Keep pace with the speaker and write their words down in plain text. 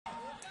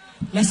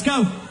Let's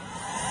go.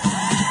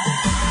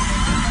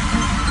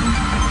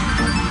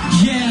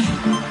 Yeah.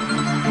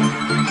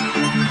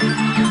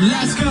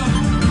 Let's go.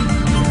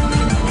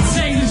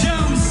 Taylor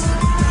Jones.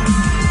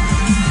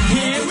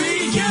 Here we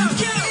go.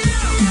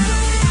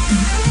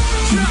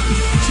 Drop.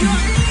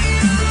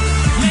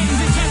 Ladies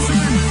and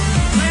gentlemen,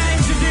 may I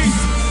introduce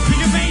the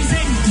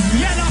amazing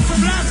Yellow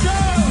from Lasgo.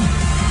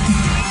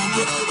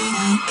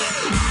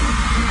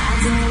 I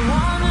don't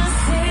wanna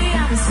say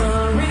I'm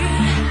sorry,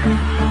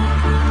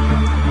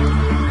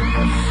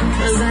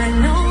 'cause I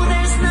know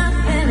there's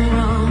nothing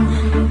wrong.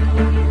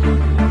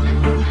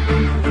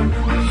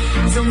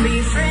 Don't be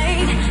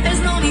afraid,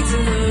 there's no need to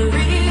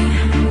worry,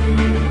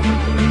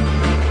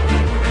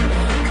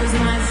 'cause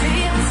my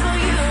feelings for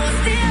you are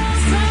still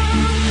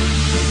strong.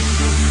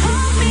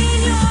 Hold me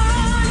in your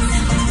arms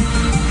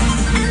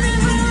and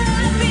never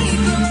let me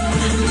go.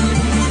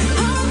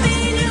 Hold me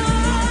in your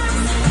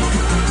arms,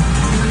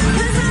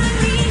 'cause I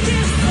need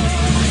you so.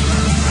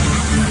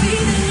 I can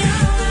see in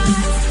your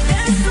eyes,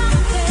 there's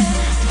something.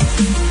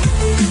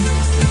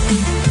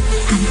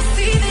 I can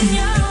see in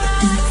your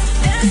eyes,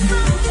 there's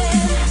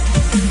something.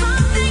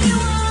 Something you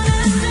wanna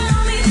tell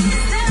me.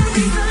 Is there a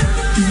reason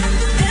why?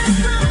 There's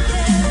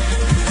something.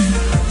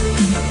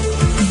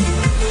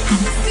 I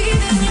can see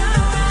in your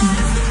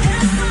eyes,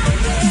 there's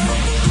something.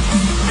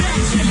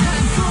 Raise your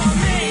hand for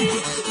me.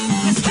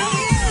 Let's go.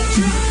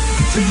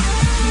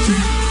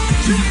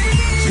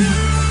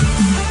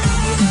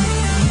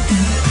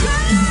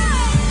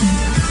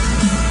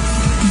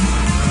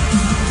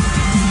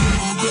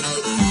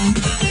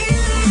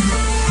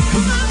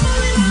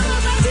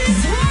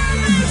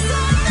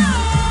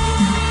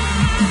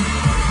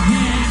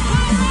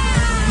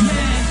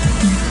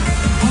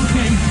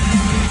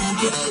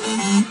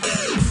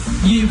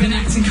 You've been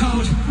acting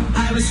cold,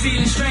 I was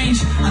feeling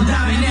strange. I'm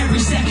doubting every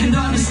second,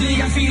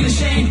 honestly I feel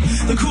ashamed.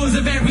 The cause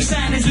of every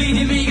sign is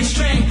leading me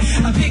astray.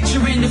 A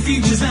picture in the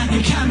future's like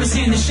a canvas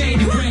in the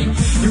shade of grey.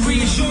 You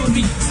reassured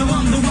me, so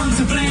I'm the one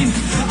to blame.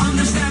 I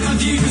understand my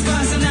views,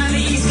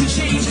 personalities can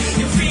change.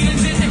 Your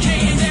feelings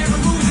indicating there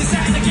are rules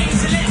inside the game.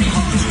 So let me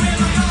hold you in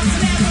my arms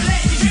and never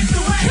let you drift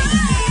away.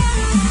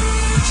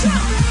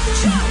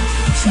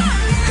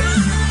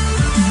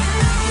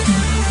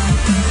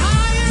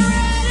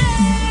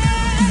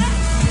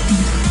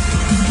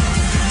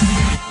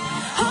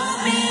 Hold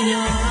me in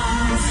your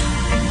arms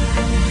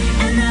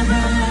and never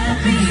let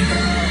me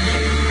go.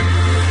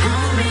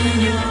 Hold me in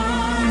your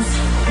arms,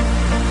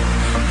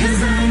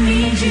 'cause I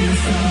need you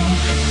so.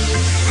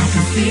 I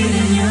can feel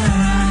in your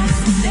eyes,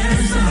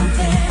 there's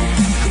something.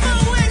 Come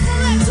on, wait from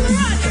left to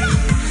right, come on.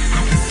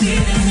 I can see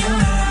it in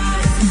your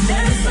eyes,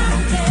 there's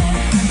something.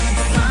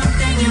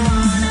 Something you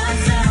wanna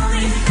tell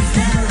me. Is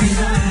there a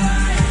reason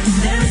why?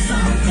 There's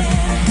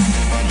something.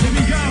 Here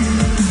we go.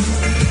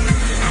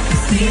 I can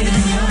see it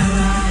in your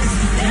eyes,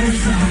 there's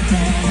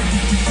something.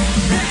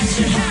 That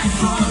you had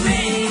for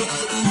me.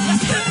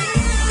 Let's go.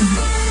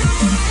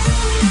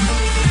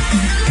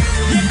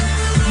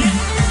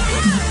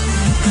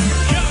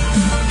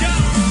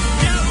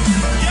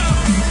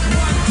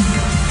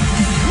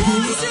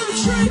 One, two,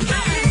 three,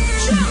 bang.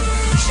 Jump.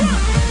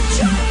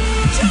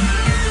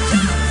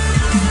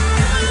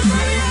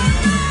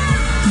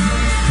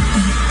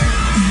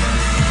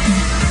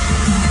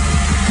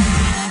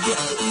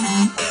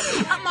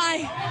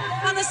 Amai,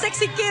 aan een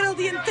sexy kerel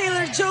die een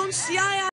Taylor Jones, ja.